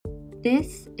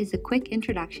This is a quick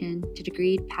introduction to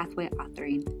degreed pathway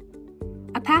authoring.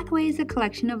 A pathway is a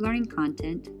collection of learning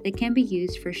content that can be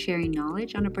used for sharing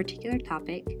knowledge on a particular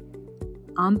topic,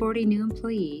 onboarding new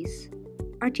employees,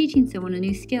 or teaching someone a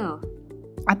new skill.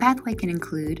 A pathway can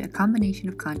include a combination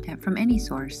of content from any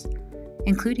source,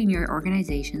 including your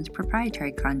organization's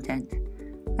proprietary content,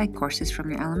 like courses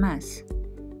from your LMS,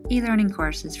 e-learning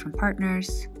courses from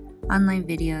partners, online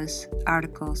videos,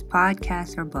 articles,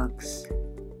 podcasts, or books.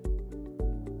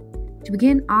 To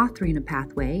begin authoring a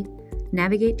pathway,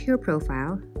 navigate to your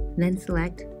profile, then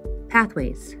select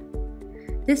Pathways.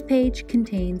 This page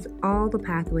contains all the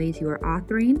pathways you are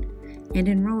authoring and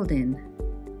enrolled in.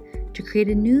 To create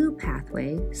a new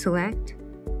pathway, select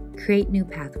Create New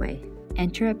Pathway.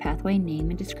 Enter a pathway name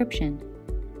and description,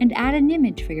 and add an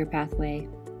image for your pathway.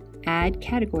 Add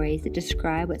categories that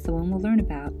describe what someone will learn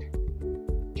about.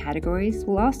 Categories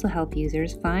will also help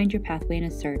users find your pathway in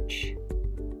a search.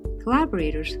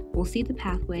 Collaborators will see the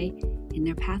pathway in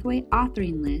their pathway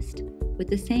authoring list with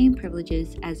the same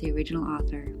privileges as the original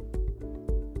author.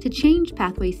 To change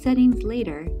pathway settings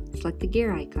later, select the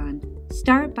gear icon.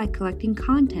 Start by collecting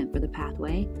content for the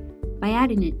pathway by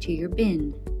adding it to your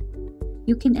bin.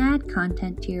 You can add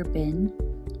content to your bin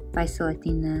by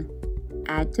selecting the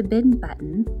Add to Bin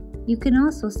button. You can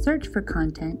also search for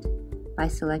content by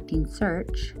selecting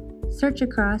Search, search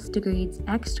across Degreed's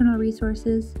external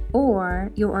resources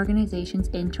or your organization's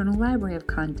internal library of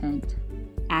content.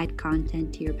 Add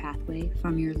content to your pathway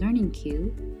from your learning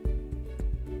queue,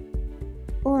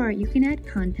 or you can add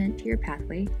content to your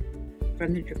pathway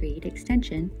from the Degreed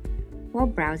extension while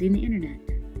browsing the internet.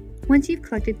 Once you've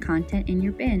collected content in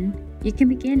your bin, you can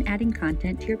begin adding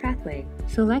content to your pathway.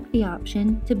 Select the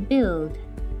option to Build,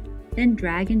 then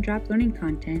drag and drop learning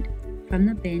content from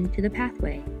the bin to the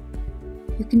pathway.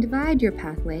 You can divide your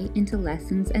pathway into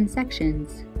lessons and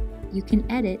sections. You can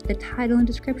edit the title and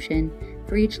description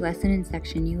for each lesson and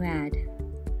section you add.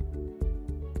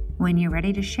 When you're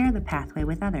ready to share the pathway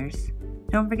with others,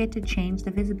 don't forget to change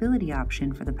the visibility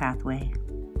option for the pathway.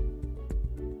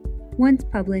 Once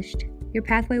published, your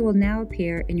pathway will now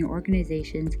appear in your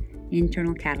organization's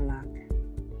internal catalog.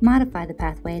 Modify the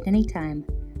pathway at any time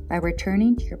by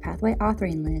returning to your pathway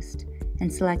authoring list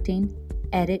and selecting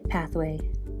Edit Pathway.